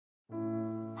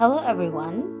Hello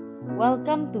everyone,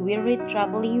 welcome to We Read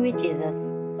Traveling with Jesus.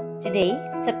 Today,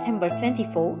 September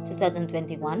 24,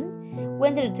 2021, we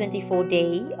enter the 24th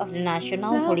day of the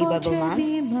National Holy Bible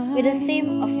Month with the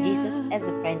theme of Jesus as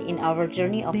a friend in our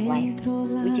journey of life,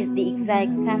 which is the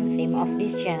exact same theme of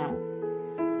this channel.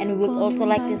 And we would also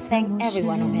like to thank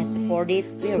everyone who has supported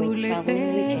We Read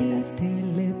Traveling with Jesus.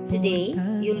 Today,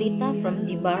 Yulita from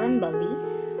Jimbaran, Bali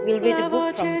will read a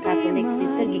book from Catholic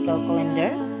Liturgical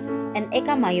Calendar, and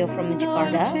Eka Mayo from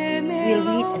Jakarta will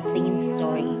read a singing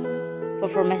story. For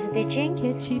formation teaching,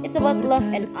 it's about love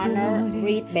and honor,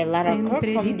 read by Lara Kirk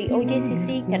from the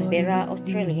DOJCC Canberra,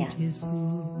 Australia.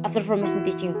 After formation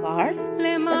teaching part,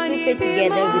 let's we pray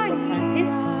together with Pope Francis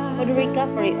for the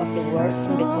recovery of the world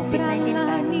from the COVID-19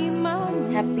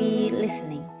 virus. Happy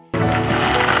listening.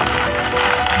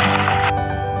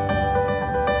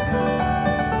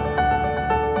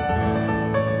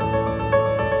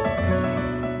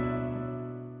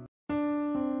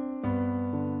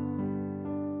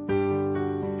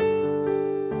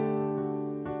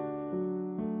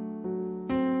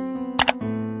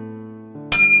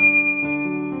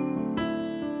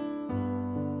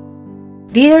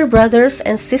 Dear brothers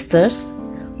and sisters,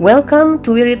 welcome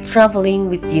to We Read Traveling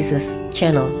with Jesus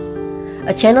channel,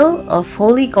 a channel of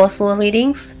holy gospel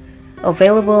readings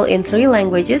available in 3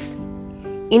 languages: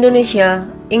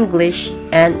 Indonesia, English,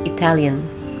 and Italian.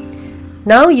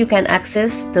 Now you can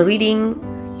access the reading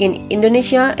in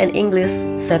Indonesia and English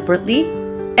separately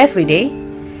every day,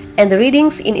 and the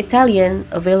readings in Italian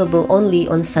available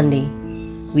only on Sunday.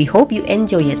 We hope you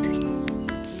enjoy it.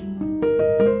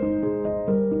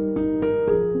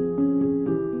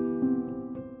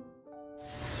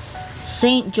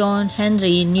 Saint John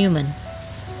Henry Newman.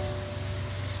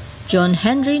 John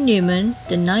Henry Newman,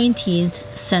 the 19th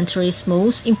century's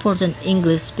most important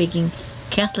English-speaking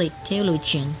Catholic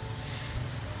theologian,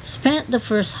 spent the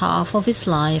first half of his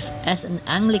life as an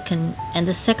Anglican and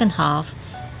the second half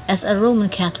as a Roman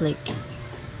Catholic.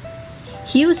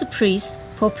 He was a priest,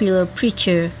 popular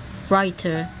preacher,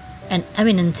 writer, and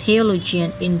eminent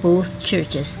theologian in both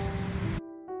churches.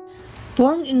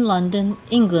 Born in London,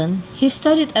 England, he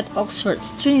studied at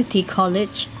Oxford's Trinity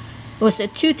College, was a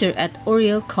tutor at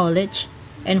Oriel College,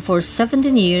 and for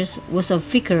 17 years was a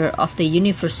vicar of the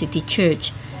University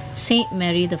Church, St.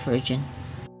 Mary the Virgin.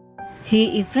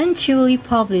 He eventually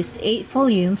published 8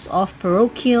 volumes of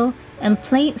parochial and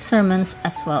plain sermons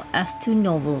as well as 2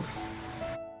 novels.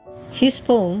 His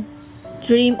poem,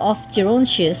 Dream of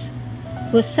Gerardus,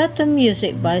 was set to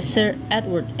music by Sir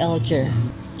Edward Elgar.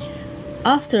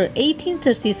 After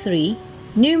 1833,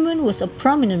 Newman was a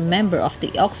prominent member of the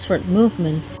Oxford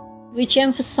movement, which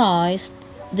emphasized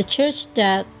the church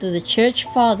debt to the church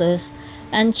fathers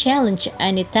and challenged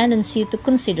any tendency to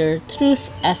consider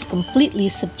truth as completely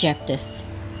subjective.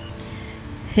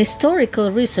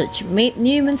 Historical research made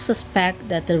Newman suspect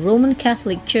that the Roman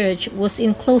Catholic Church was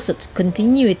in close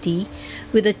continuity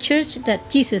with the church that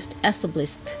Jesus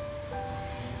established.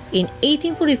 In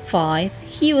 1845,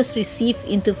 he was received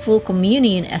into full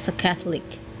communion as a Catholic.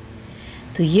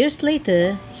 2 years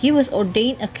later, he was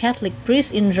ordained a Catholic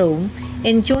priest in Rome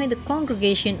and joined the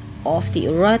congregation of the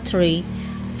Oratory,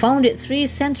 founded 3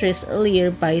 centuries earlier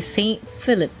by Saint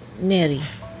Philip Neri.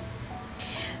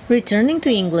 Returning to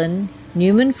England,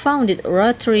 Newman founded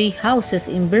oratory houses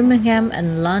in Birmingham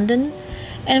and London,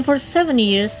 and for 7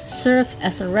 years served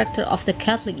as a rector of the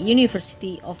Catholic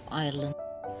University of Ireland.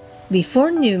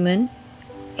 Before Newman,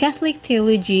 Catholic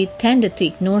theology tended to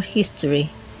ignore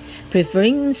history,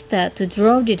 preferring instead to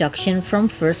draw deduction from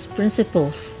first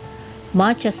principles,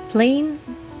 much as plain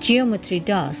geometry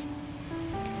does.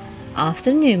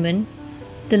 After Newman,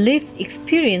 the lived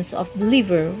experience of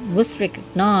believer was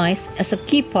recognized as a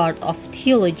key part of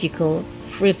theological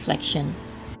reflection.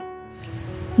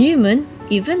 Newman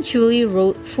eventually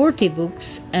wrote 40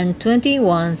 books and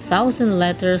 21,000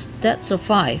 letters that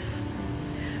survive.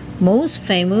 Most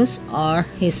famous are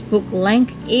his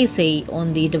book-length essay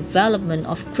on the development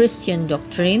of Christian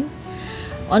doctrine,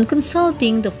 on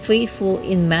consulting the faithful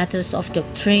in matters of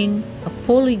doctrine,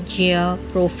 Apologia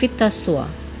Propheta Sua,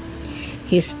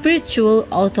 his spiritual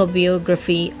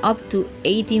autobiography up to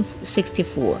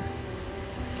 1864,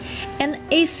 an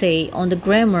essay on the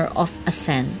grammar of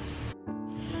assent.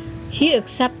 He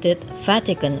accepted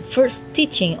Vatican I's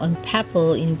teaching on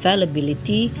papal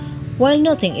infallibility while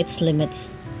noting its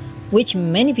limits, which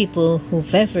many people who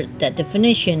favored that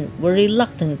definition were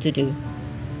reluctant to do.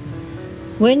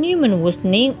 When Newman was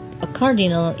named a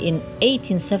cardinal in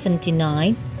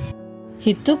 1879,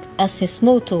 he took as his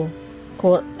motto,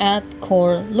 Cor ad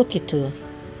cor loquitur,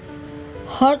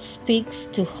 heart speaks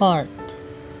to heart.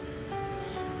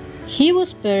 He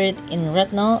was buried in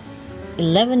Ratnal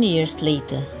 11 years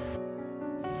later.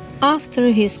 After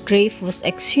his grave was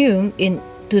exhumed in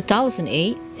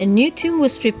 2008, a new tomb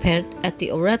was prepared at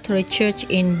the Oratory Church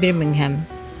in Birmingham.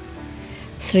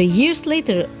 3 years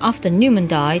later, after Newman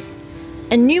died,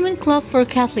 a Newman Club for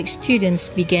Catholic students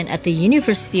began at the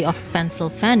University of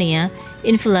Pennsylvania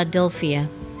in Philadelphia.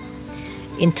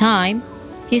 In time,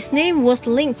 his name was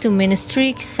linked to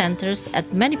ministry centers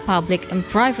at many public and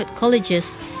private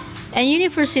colleges and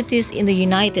universities in the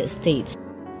United States.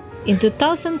 In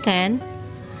 2010,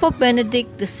 Pope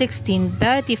Benedict XVI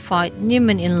beatified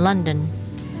Newman in London.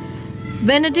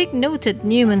 Benedict noted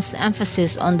Newman's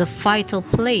emphasis on the vital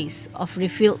place of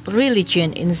revealed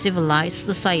religion in civilized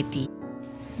society,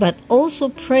 but also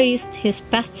praised his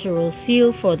pastoral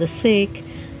zeal for the sick,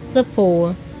 the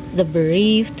poor, the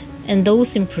bereaved, and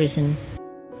those in prison.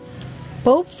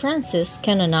 Pope Francis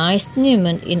canonized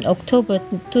Newman in October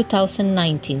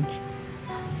 2019.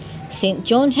 St.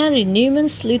 John Henry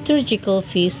Newman's liturgical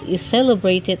feast is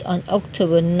celebrated on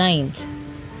October 9th.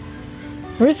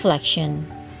 Reflection: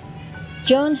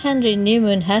 John Henry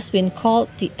Newman has been called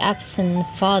the absent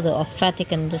father of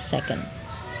Vatican II.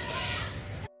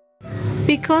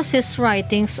 Because his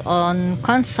writings on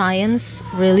conscience,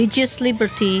 religious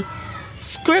liberty,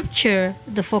 scripture,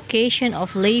 the vocation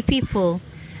of lay people,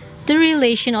 the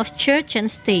relation of church and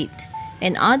state,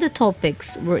 and other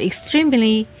topics were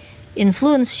extremely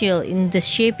influential in the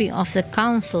shaping of the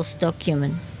Council's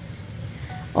document.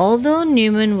 Although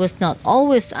Newman was not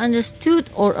always understood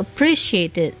or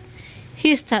appreciated,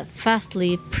 he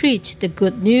steadfastly preached the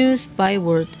good news by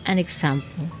word and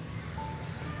example.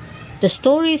 The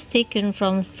story is taken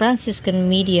from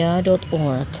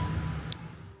franciscanmedia.org.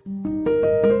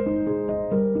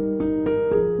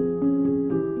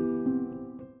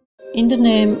 In the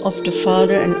name of the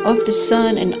Father, and of the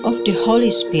Son, and of the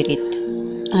Holy Spirit.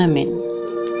 Amen.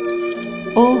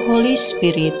 O Holy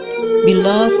Spirit,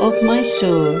 beloved of my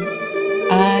soul,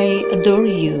 I adore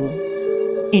you.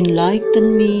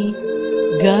 Enlighten me,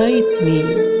 guide me,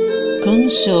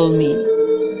 console me,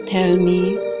 tell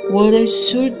me what I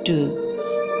should do.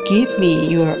 Give me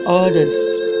your orders.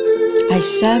 I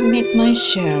submit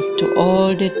myself to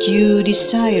all that you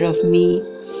desire of me,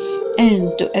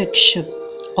 and to accept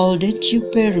all that you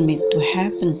permit to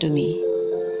happen to me.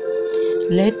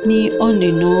 Let me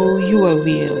only know your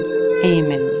will.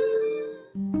 Amen.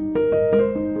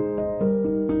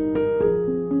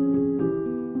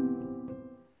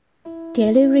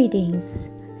 Daily Readings,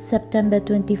 September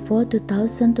 24,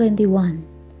 2021.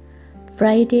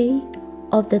 Friday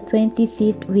of the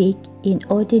 25th week in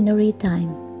Ordinary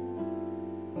Time.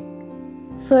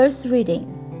 First reading.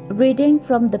 Reading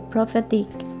from the prophetic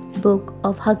book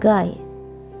of Haggai.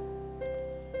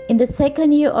 In the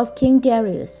second year of King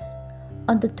Darius,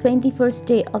 on the 21st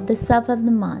day of the 7th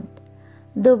month,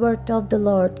 the word of the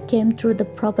Lord came through the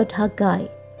prophet Haggai.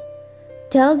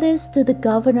 Tell this to the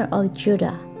governor of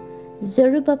Judah,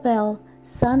 Zerubbabel,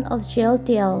 son of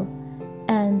Shealtiel,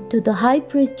 and to the high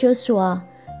priest Joshua,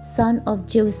 son of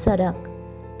Jehozadak,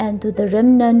 and to the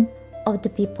remnant of the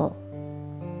people.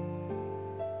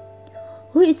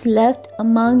 Who is left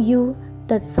among you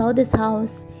that saw this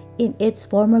house in its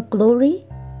former glory?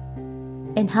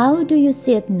 And how do you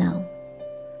see it now?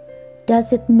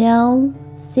 Does it now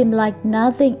seem like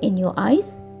nothing in your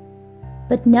eyes?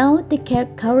 But now take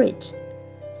courage,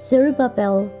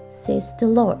 Zerubbabel, says the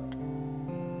Lord.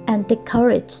 And take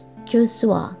courage,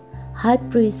 Joshua, high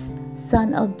priest,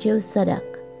 son of Jehozadak.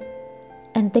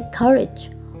 And take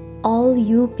courage, all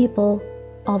you people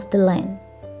of the land,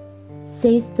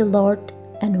 says the Lord,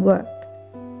 and work.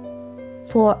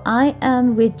 For I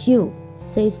am with you,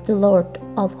 says the Lord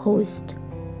of hosts.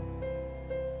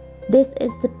 This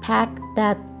is the pact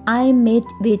that I made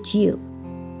with you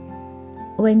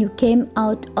when you came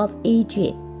out of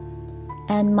Egypt,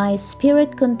 and my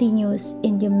spirit continues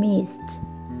in your midst.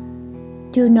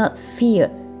 Do not fear,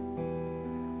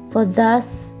 for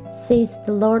thus says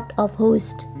the Lord of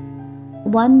hosts,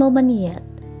 one moment yet,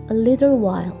 a little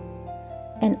while,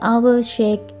 and I will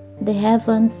shake the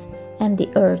heavens and the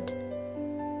earth,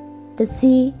 the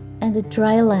sea and the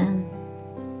dry land.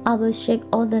 I will shake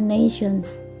all the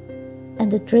nations, and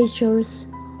the treasures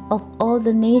of all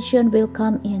the nations will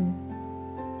come in,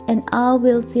 and I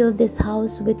will fill this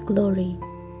house with glory,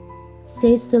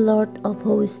 says the Lord of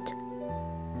hosts.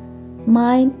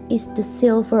 Mine is the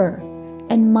silver,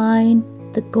 and mine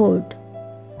the gold,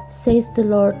 says the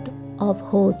Lord of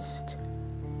hosts.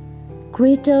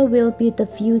 Greater will be the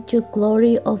future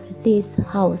glory of this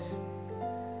house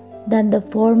than the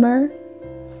former,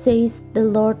 says the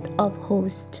Lord of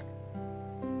hosts.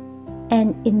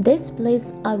 and in this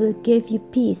place I will give you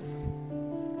peace,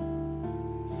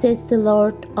 says the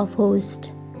Lord of hosts.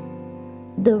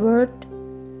 The word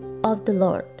of the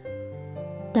Lord.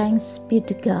 Thanks be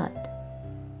to God.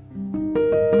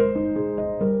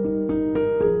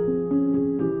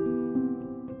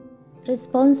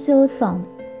 Responsorial Psalm.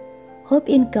 Hope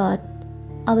in God.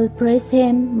 I will praise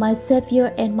Him, my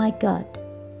Savior and my God.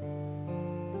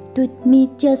 Do me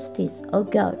justice, O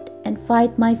God, and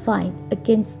fight my fight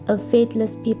against a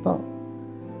faithless people.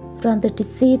 From the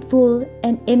deceitful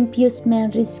and impious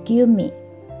man rescue me.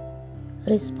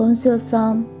 Responsorial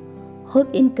Psalm.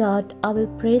 Hope in God. I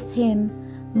will praise Him,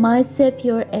 my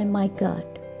Savior and my God.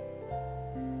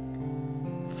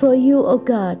 For you, O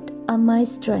God, are my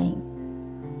strength.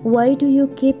 Why do you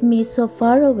keep me so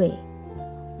far away?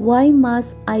 Why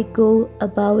must I go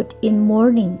about in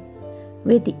mourning,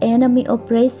 with the enemy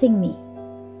oppressing me?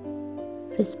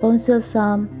 Responsorial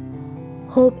Psalm.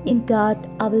 Hope in God.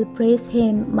 I will praise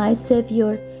Him, my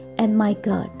Savior and my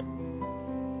God.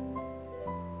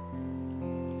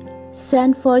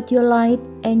 Send forth your light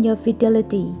and your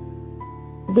fidelity.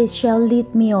 They shall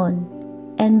lead me on,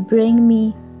 and bring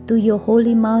me to your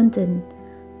holy mountain,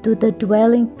 to the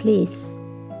dwelling place.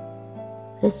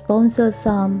 Responsorial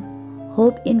Psalm.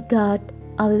 Hope in God.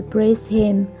 I will praise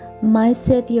Him, my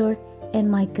Savior and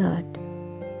my God.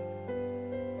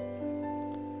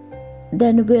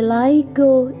 Then will I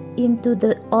go into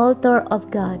the altar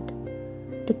of God,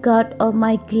 the God of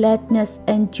my gladness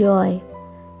and joy.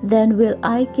 Then will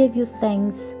I give you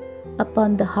thanks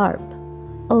upon the harp,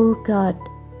 O God,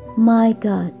 my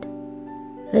God.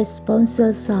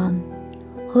 Responsorial Psalm.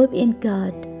 Hope in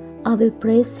God. I will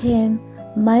praise Him,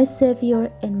 my Savior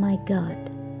and my God.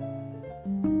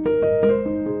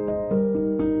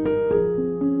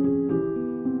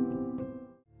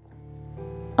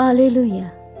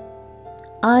 Alleluia.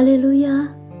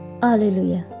 Alleluia.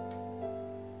 Alleluia.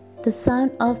 The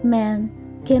Son of Man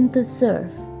came to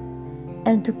serve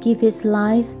and to give His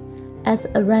life as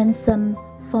a ransom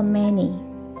for many.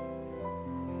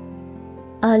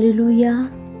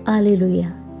 Alleluia.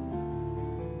 Alleluia.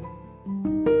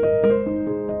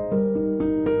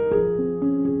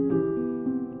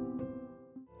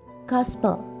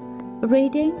 Gospel.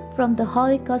 Reading from the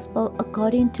Holy Gospel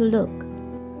according to Luke.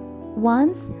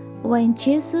 Once, when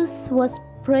Jesus was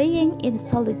praying in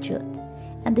solitude,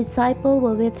 and disciples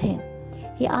were with Him,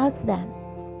 He asked them,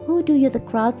 "Who do you the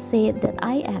crowd say that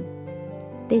I am?"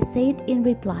 They said in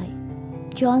reply,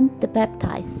 "John the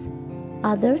Baptist,"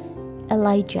 others,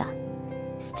 "Elijah,"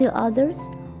 still others,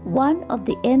 "One of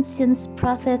the ancient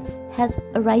prophets has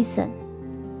arisen."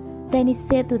 Then He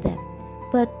said to them,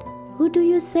 "But who do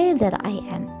you say that I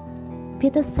am?"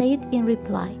 Peter said in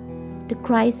reply, "The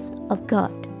Christ of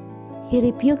God." He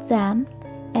rebuked them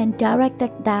and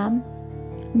directed them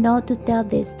not to tell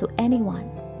this to anyone.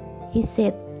 He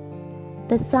said,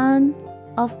 "The Son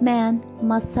of Man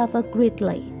must suffer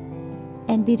greatly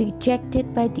and be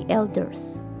rejected by the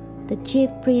elders, the chief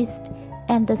priests,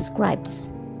 and the scribes,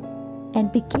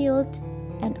 and be killed,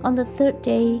 and on the third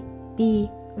day be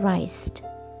raised."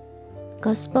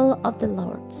 Gospel of the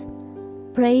Lord.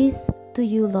 Praise to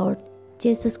you, Lord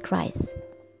Jesus Christ.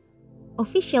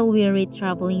 Official We Read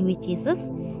Traveling with Jesus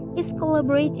is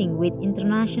collaborating with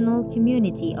International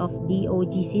Community of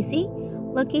DOJCC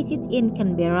located in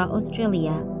Canberra,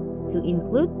 Australia, to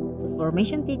include the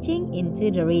formation teaching into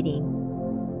the reading.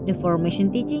 The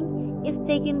formation teaching is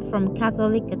taken from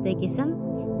Catholic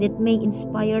Catechism that may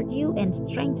inspire you and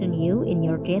strengthen you in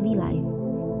your daily life.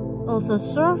 Also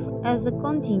serve as a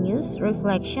continuous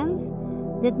reflections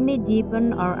that may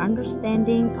deepen our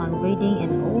understanding on reading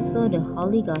and also the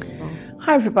Holy Gospel.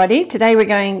 Hi everybody, today we're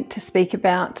going to speak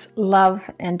about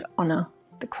love and honour,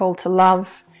 the call to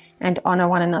love and honour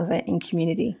one another in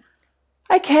community.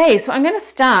 Okay, so I'm going to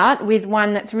start with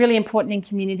one that's really important in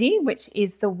community, which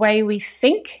is the way we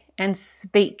think and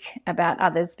speak about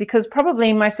others, because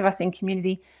probably most of us in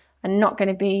community are not going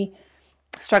to be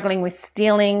struggling with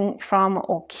stealing from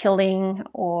or killing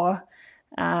or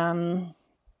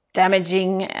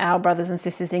damaging our brothers and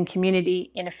sisters in community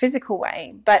in a physical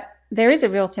way. But there is a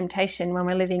real temptation when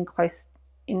we're living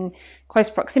in close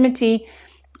proximity,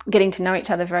 getting to know each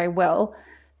other very well,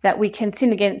 that we can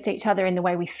sin against each other in the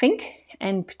way we think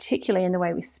and particularly in the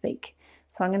way we speak.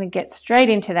 So I'm going to get straight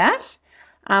into that.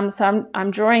 So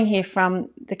I'm drawing here from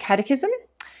the Catechism.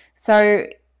 So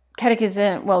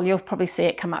Catechism, well, you'll probably see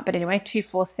it come up, but anyway,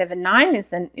 2479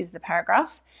 is the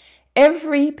paragraph.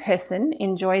 Every person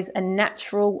enjoys a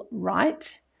natural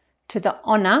right to the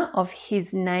honour of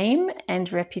his name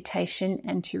and reputation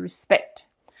and to respect.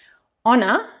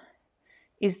 Honour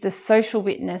is the social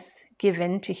witness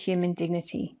given to human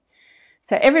dignity.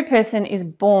 So every person is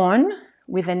born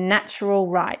with a natural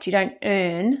right. You don't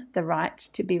earn the right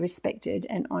to be respected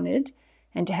and honoured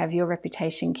and to have your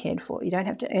reputation cared for. You don't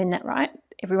have to earn that right.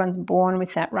 Everyone's born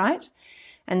with that right.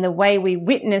 And the way we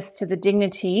witness to the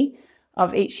dignity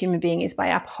of each human being is by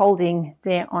upholding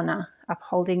their honour,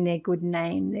 upholding their good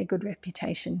name, their good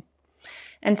reputation.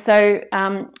 And so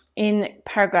in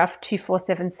paragraph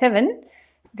 2477,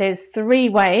 there's 3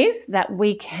 ways that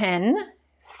we can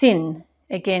sin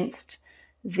against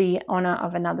the honour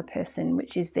of another person,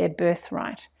 which is their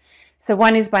birthright. So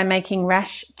one is by making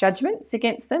rash judgments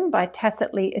against them, by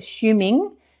tacitly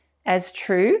assuming as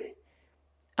true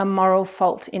a moral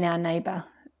fault in our neighbour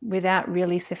without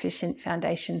really sufficient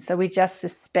foundation. So we just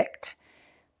suspect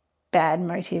bad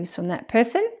motives from that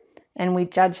person and we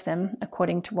judge them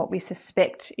according to what we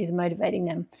suspect is motivating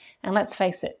them. And let's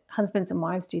face it, husbands and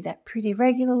wives do that pretty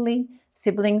regularly.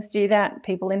 Siblings do that.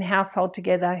 People in household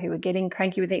together who are getting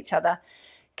cranky with each other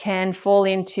can fall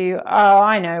into, oh,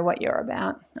 I know what you're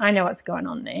about. I know what's going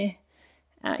on there.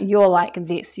 You're like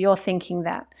this. You're thinking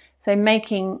that. So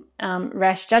making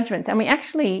rash judgments. And we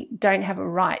actually don't have a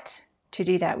right to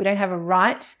do that. We don't have a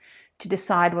right to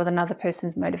decide what another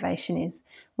person's motivation is.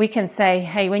 We can say,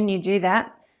 hey, when you do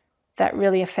that, that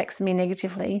really affects me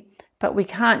negatively. But we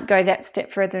can't go that step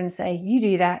further and say, you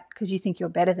do that because you think you're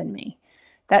better than me.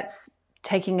 That's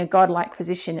taking a godlike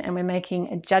position, and we're making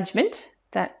a judgment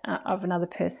that of another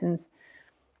person's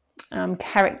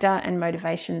character and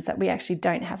motivations that we actually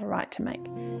don't have a right to make.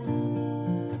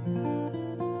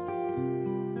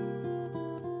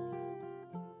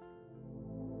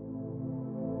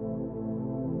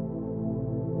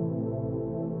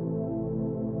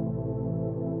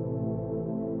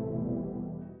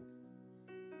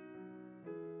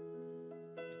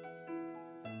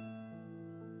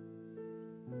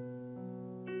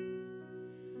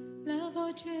 La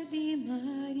voce di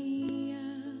Maria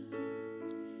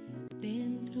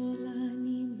dentro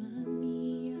l'anima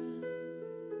mia,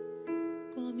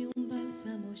 come un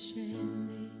balsamo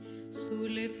scende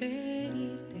sulle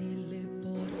ferite e le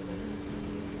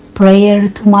porte. Prayer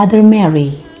to Mother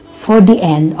Mary for the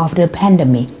end of the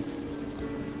pandemic.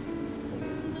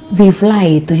 We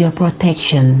fly to your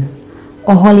protection,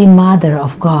 O Holy Mother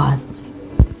of God,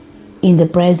 in the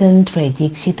present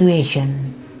tragic situation,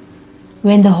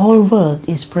 when the whole world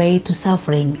is prey to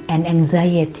suffering and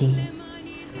anxiety.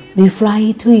 We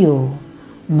fly to you,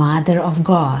 Mother of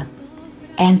God,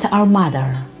 and our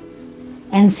Mother,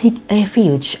 and seek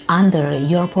refuge under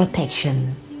your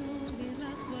protection.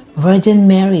 Virgin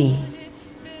Mary,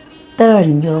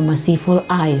 turn your merciful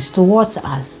eyes towards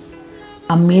us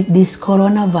amid this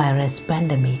coronavirus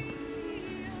pandemic.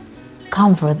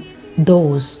 Comfort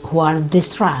those who are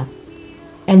distraught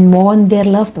and mourn their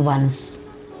loved ones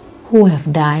who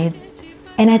have died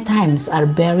and at times are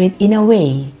buried in a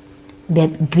way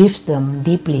that grieves them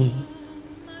deeply.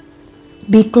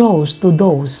 Be close to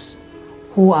those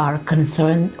who are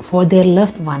concerned for their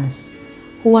loved ones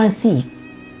who are sick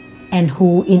and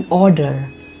who, in order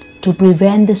to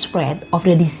prevent the spread of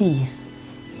the disease,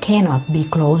 cannot be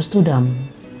close to them.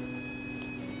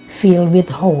 Fill with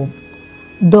hope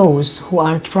those who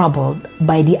are troubled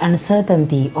by the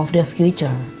uncertainty of the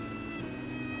future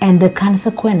and the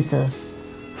consequences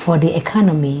for the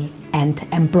economy and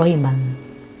employment.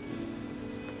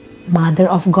 Mother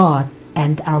of God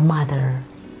and our Mother,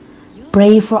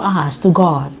 pray for us to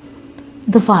God,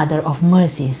 the Father of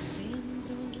mercies,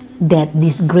 that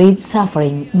this great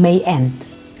suffering may end,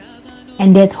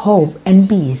 and that hope and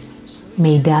peace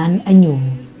may dawn anew.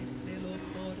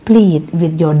 Plead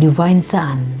with your divine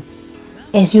Son,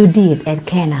 as you did at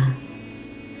Cana,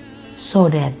 so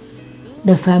that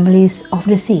the families of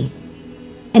the sick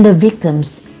and the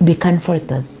victims be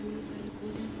comforted,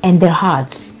 and their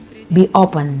hearts be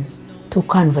open to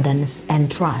confidence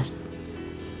and trust.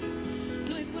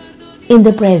 In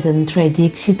the present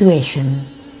tragic situation,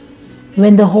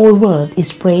 when the whole world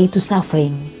is prey to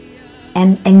suffering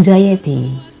and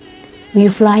anxiety, we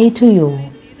fly to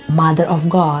you, Mother of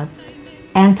God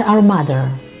and our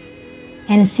Mother,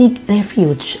 and seek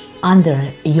refuge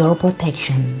under your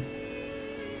protection.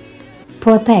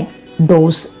 Protect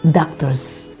those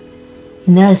doctors,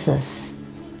 nurses,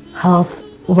 health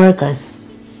workers,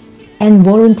 and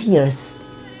volunteers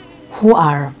who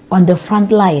are on the front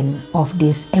line of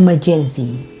this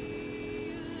emergency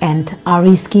and are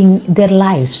risking their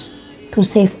lives to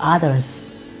save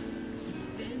others.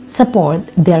 Support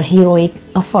their heroic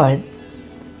effort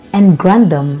and grant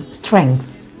them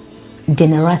strength,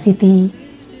 generosity,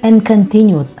 and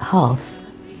continued health.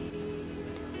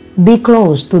 Be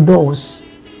close to those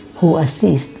who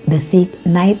assist the sick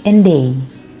night and day,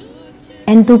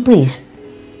 and to priests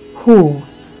who,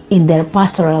 in their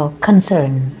pastoral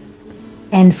concern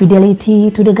and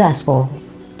fidelity to the gospel,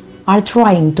 are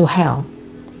trying to help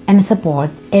and support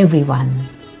everyone.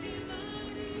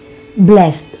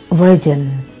 Blessed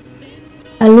Virgin,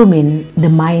 illumine the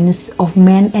minds of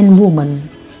men and women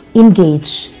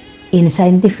engaged in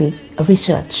scientific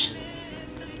research,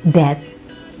 that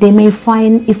they may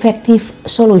find effective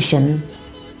solutions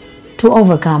to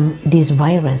overcome this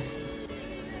virus.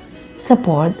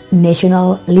 Support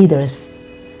national leaders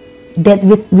that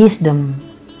with wisdom,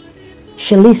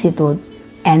 solicitude,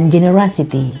 and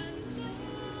generosity,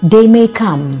 they may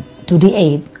come to the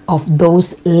aid of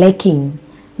those lacking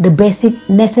the basic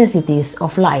necessities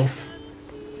of life,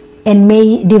 and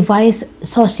may devise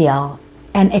social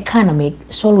and economic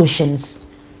solutions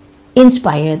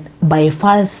inspired by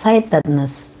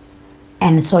farsightedness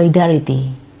and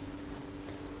solidarity.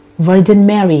 Virgin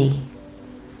Mary,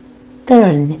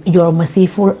 turn your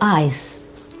merciful eyes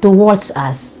towards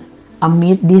us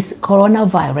amid this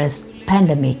coronavirus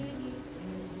pandemic.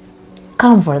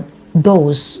 Comfort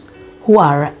those who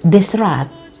are distraught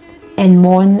and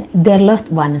mourn their loved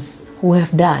ones who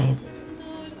have died.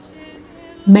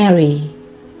 Mary,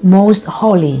 most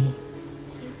holy,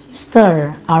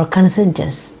 stir our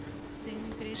consciences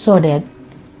so that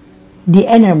the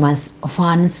enormous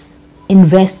funds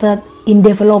invested in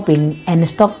developing and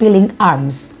stockpiling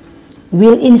arms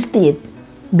will instead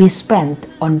be spent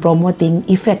on promoting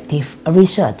effective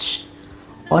research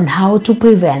on how to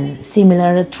prevent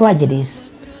similar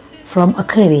tragedies from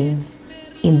occurring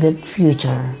in the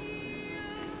future.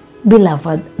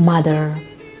 Beloved Mother,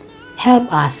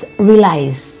 help us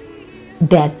realize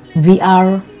that we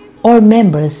are all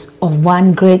members of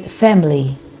one great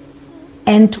family,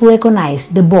 and to recognize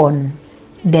the bond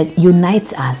that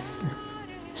unites us,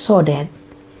 so that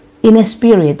in a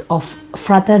spirit of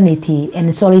fraternity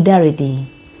and solidarity,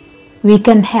 we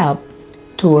can help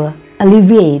to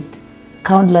alleviate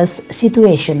countless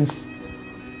situations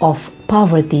of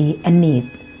poverty and need.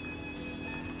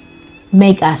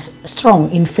 Make us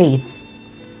strong in faith,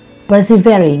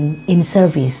 persevering in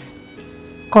service,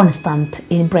 constant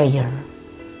in prayer.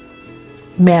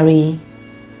 Mary,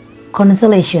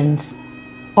 consolations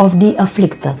of the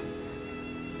afflicted,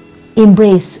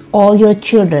 embrace all your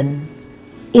children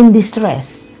in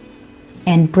distress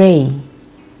and pray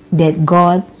that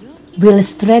God will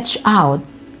stretch out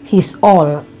His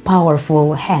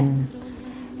all-powerful hand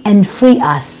and free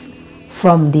us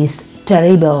from this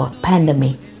terrible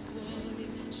pandemic,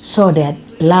 so that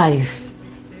life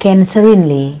can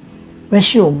serenely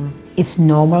resume its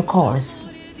normal course.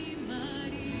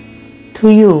 To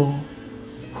you,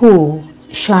 who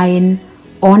shine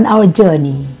on our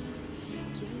journey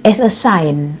as a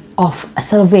sign of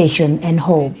salvation and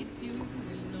hope,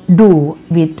 do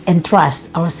we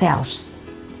entrust ourselves.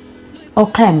 O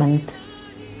clement,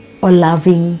 O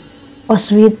loving, O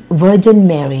sweet Virgin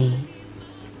Mary.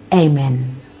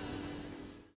 Amen.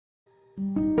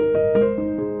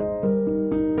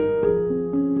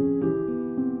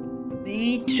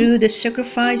 May through the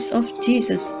sacrifice of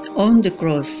Jesus on the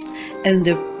cross and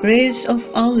the prayers of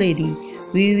Our Lady,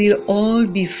 we will all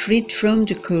be freed from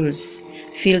the curse,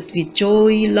 filled with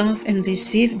joy, love, and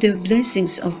receive the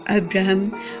blessings of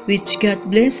Abraham, which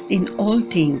God blessed in all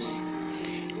things: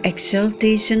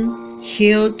 exaltation,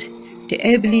 health, the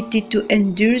ability to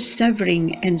endure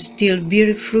suffering and still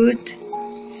bear fruit,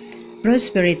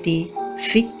 prosperity,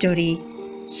 victory,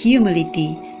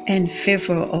 humility, and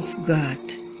favor of God.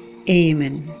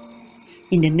 Amen.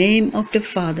 In the name of the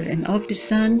Father, and of the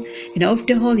Son, and of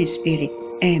the Holy Spirit.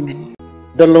 Amen.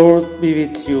 The Lord be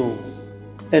with you,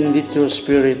 and with your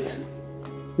spirit.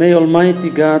 May Almighty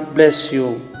God bless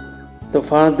you, the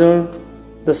Father,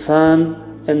 the Son,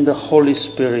 and the Holy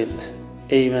Spirit.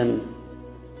 Amen.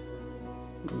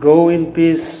 Go in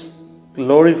peace,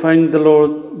 glorifying the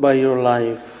Lord by your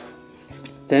life.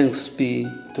 Thanks be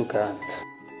to God.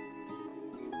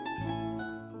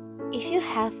 If you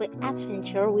have an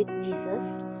adventure with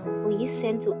Jesus, please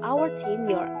send to our team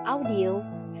your audio,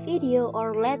 video,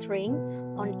 or lettering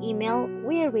on email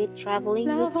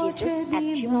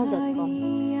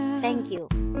weareadtravelingwithjesus@gmail.com. Thank you.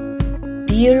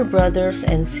 Dear brothers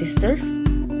and sisters,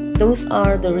 those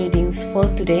are the readings for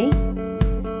today.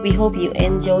 We hope you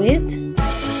enjoy it,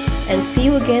 and see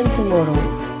you again tomorrow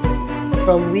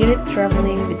from We Read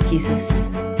Traveling with Jesus.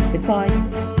 Goodbye.